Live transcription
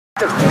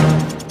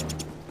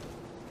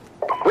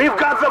We've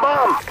got the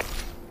bomb!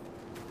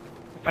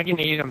 If I can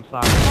eat him,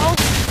 sorry. Oh.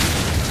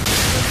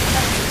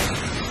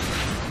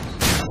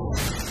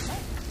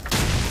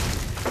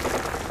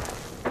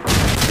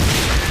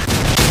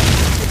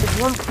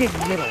 There's one kid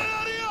middle.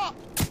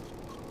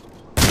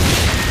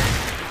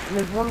 And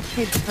there's one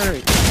kid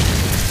hurt.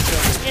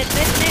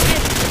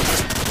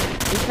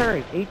 He's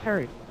hurt. He's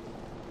hurt.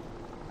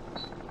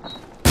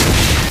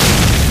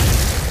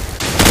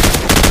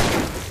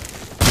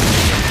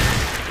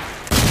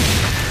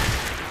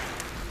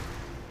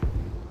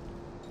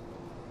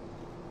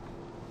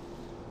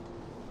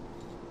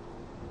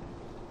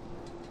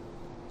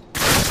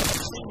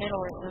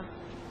 Middle right now.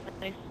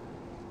 Nice.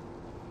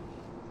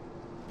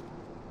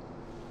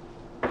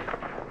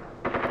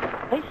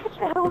 They such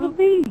a hell of a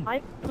beat. I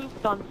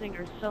pooped on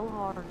Singer so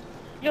hard.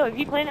 Yo, if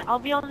you plan it, I'll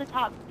be on the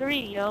top 3,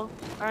 yo.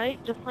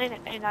 Alright? Just plan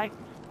it, and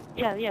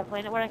yeah,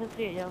 plan it where I can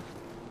see it, yo.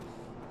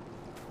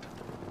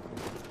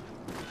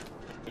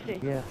 See?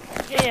 Yeah.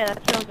 Yeah,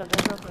 that's real good,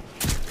 that's real good.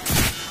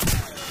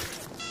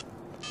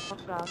 Oh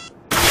god.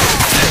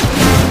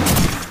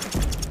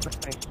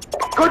 Nice.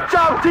 Good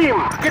job, team!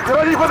 Get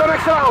ready for the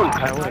next round!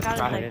 I would I got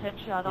a have nice tried it,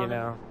 headshot on you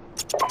know.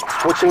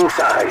 Switching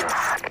sides.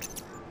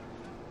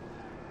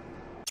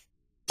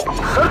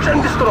 Search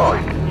and destroy.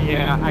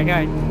 Yeah, I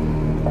got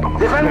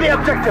Defend the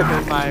objective.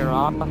 hit by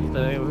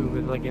Rasta, who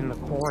was like in the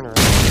corner.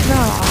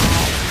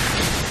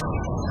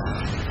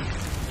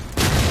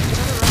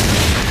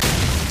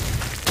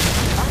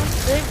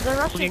 They're You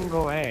rushing. can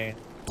go away.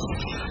 Oh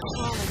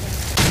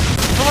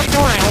Oh my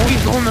god, I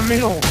always go in the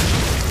middle.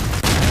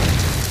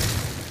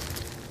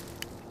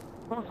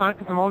 Well, it's not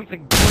because I'm always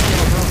like going in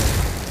the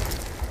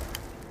middle.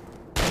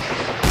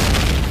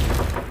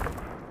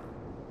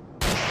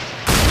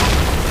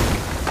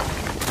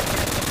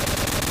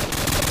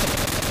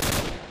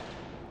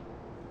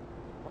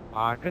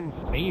 I couldn't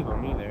save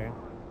him either.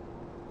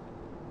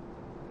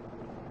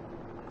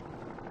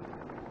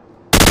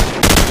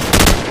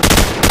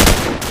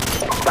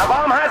 The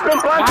bomb has been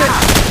planted.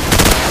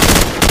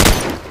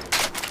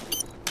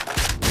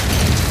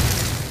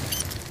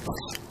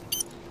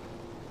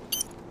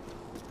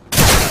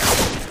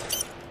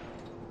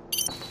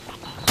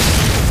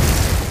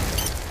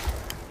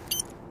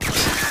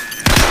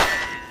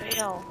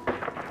 Fail.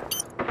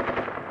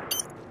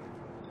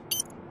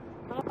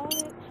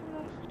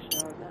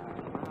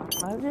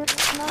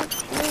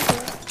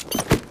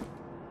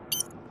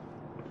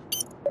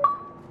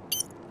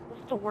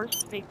 What's the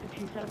worst fake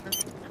defuse ever?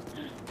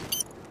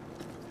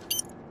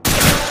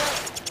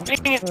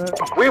 Dang it!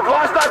 We've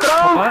lost that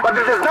round, What? but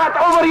it is not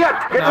over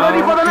yet. Get No,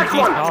 ready for the next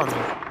keep one. calling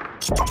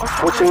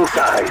Switching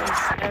sides.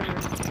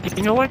 me.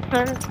 You know what,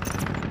 sir?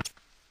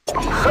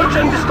 Search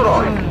and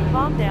destroy.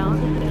 Calm down.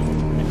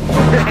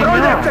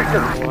 Destroy the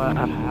objective. Well,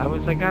 I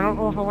was like, I don't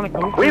know if I want to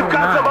go for We've it or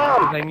got the not,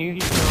 bomb. because I knew he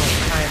was going to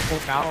try and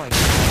poke out like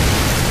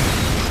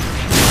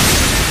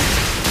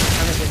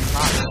kind of getting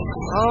hot.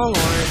 Oh,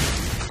 Lord.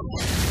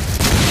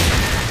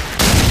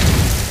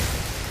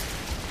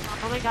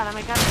 Oh my god,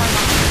 I got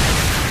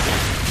to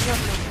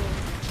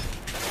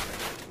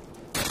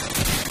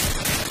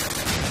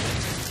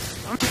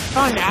I'm just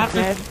trying to have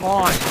this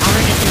spawn. I'm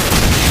gonna get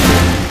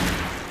you.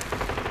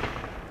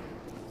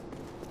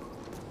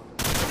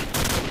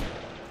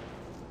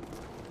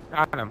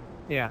 Got him.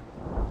 Yeah.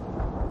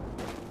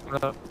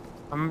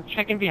 I'm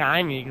checking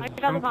behind me I because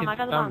got the some bomb, I kid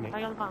got the stunned bomb, me.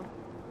 I got the bomb.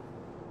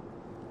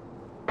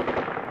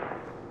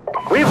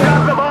 We've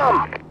got the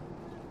bomb.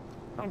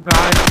 Oh,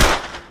 God.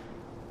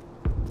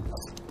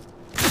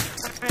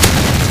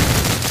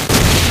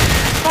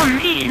 Oh,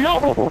 me! No!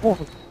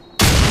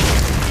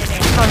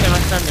 I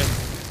stunned him.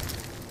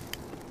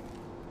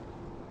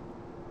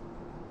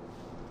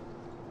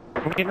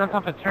 I'm getting on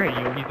top of turret,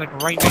 you. He's like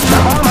right next The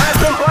bomb has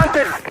been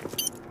planted.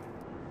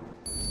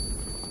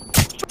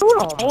 to me.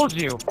 I told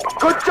you.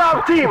 Good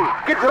job, team.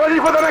 Get ready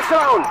for the next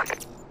round.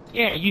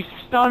 Yeah, you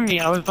stunned me.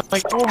 I was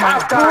like, oh my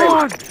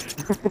Halftime.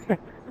 god!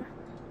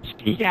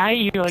 Yeah,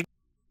 you like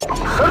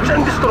Search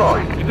and destroy.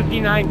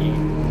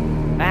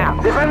 50-90.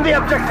 Now. Defend the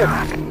objective.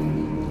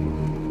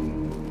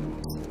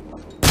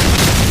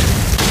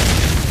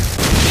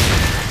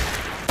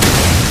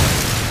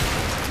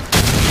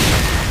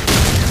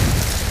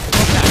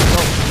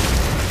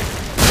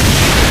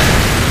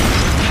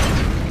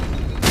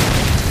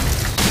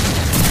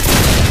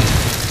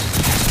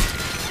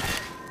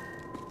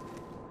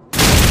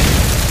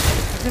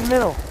 It's in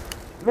middle.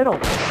 Middle.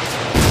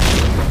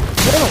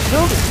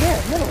 Building, yeah,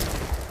 middle.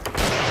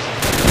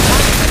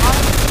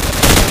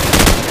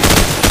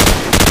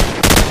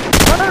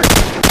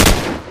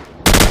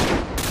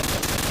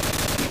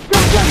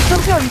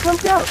 He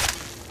jumped out.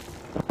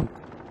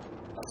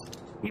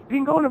 He's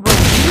been going to break.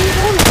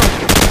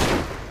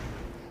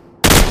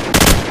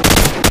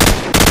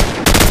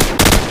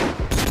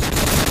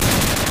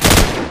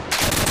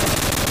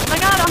 Oh my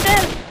god, I'm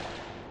dead!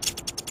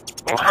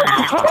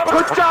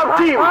 Good job,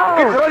 team.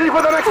 Get ready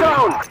for the next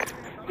round.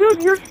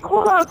 Dude, your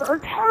squads are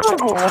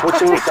terrible.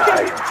 Switching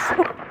sides.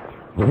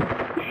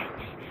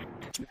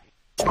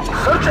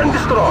 Search and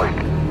destroy.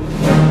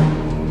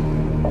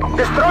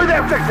 Destroy the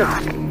objective.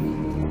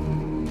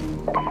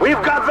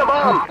 We've got the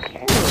bomb.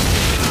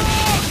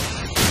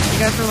 You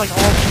guys are like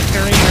all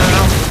carrying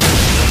around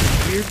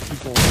weird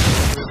people.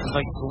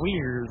 Like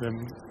weird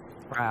and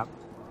crap.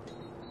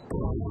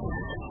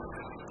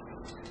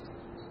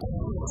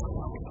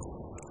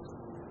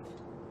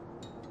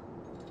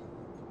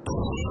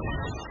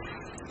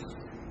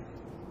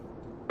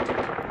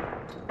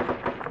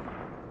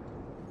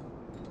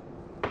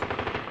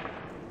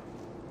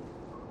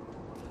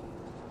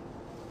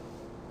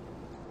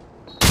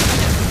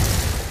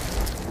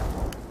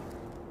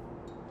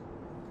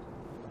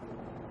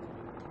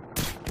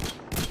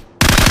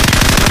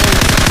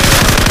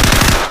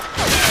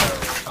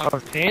 Oh,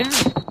 10?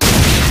 Get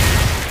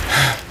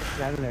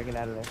out of there, get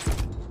out of there.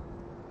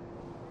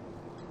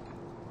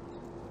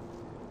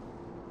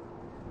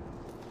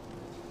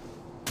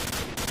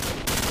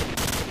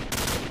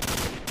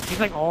 He's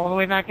like all the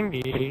way back in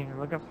B.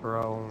 Look at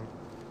pro.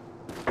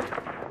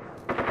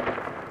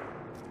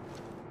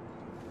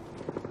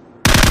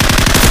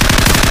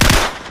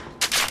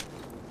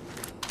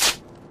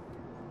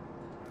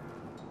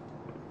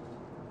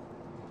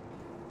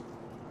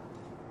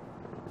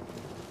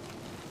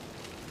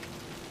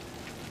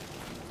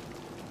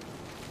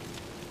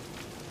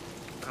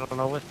 I don't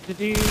know what to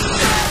do.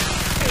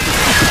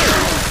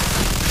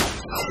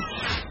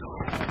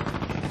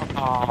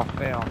 Oh,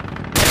 fail.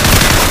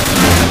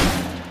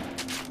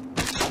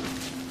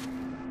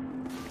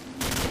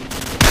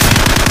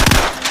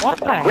 What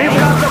the heck? We've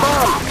got the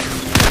bomb.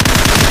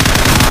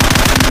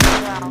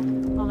 Wow.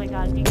 Oh my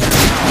god.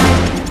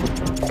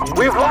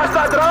 We've lost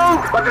that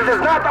round, but it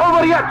is not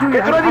over yet.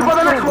 Get ready for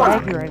the next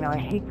one. Right now. I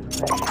hate this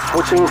thing.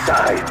 Switching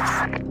sides.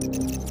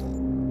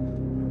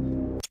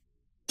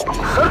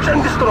 Search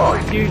and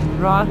destroy. Dude,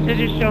 Ross had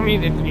just shown me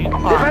this new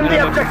spot. Defend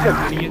the objective.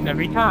 I'm using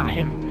every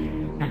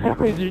time. That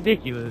was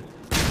ridiculous.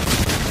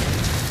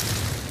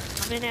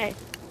 I'm in A.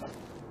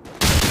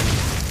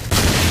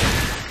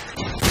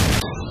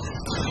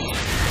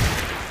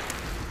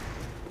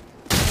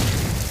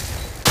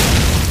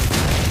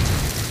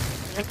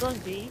 I'm going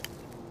B.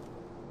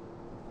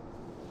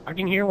 I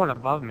can hear one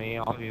above me,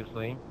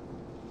 obviously.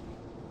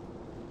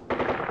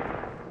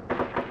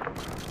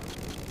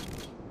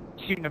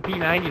 Shooting a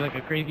P90 like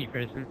a crazy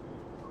person.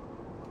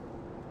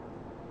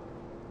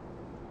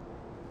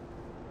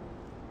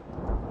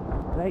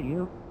 Is that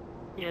you?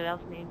 Yeah,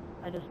 that was me.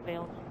 I just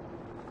failed.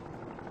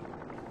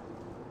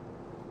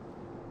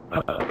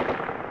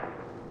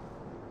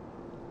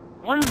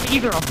 One's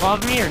either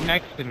above me or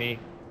next to me.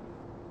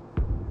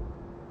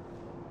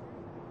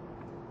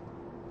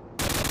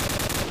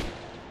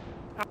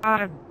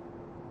 God.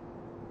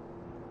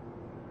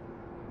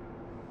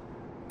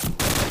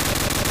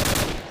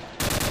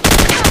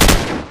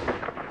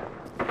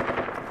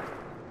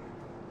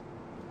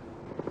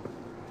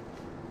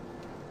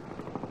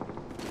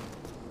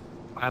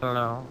 I don't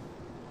know.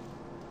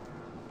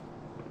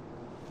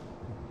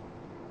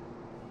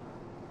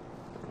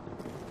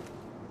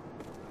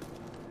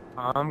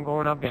 I'm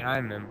going up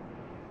behind them.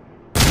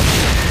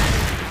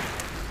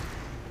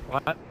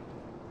 What?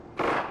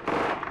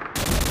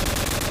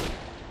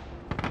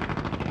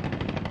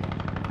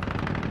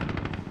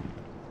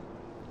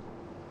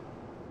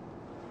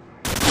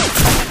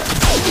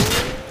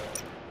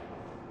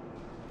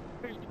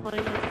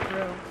 Playing with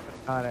pro.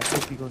 God, I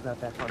hope he goes out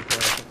that front door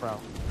as a pro.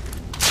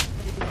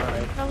 He's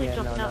probably yeah,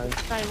 jumping no, out no. the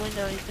side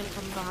window. He's gonna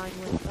come behind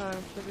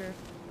with sugar.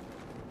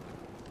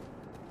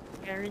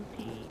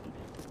 Guaranteed.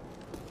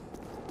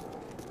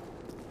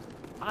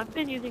 I've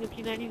been using a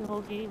P90 the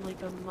whole game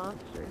like a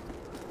monster.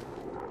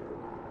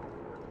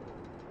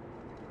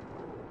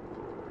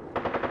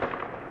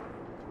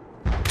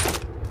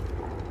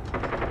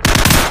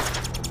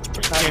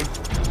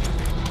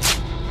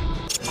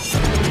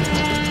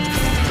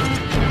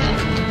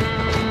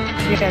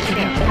 Yeah,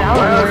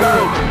 Well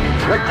done.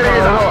 Victory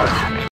is ours.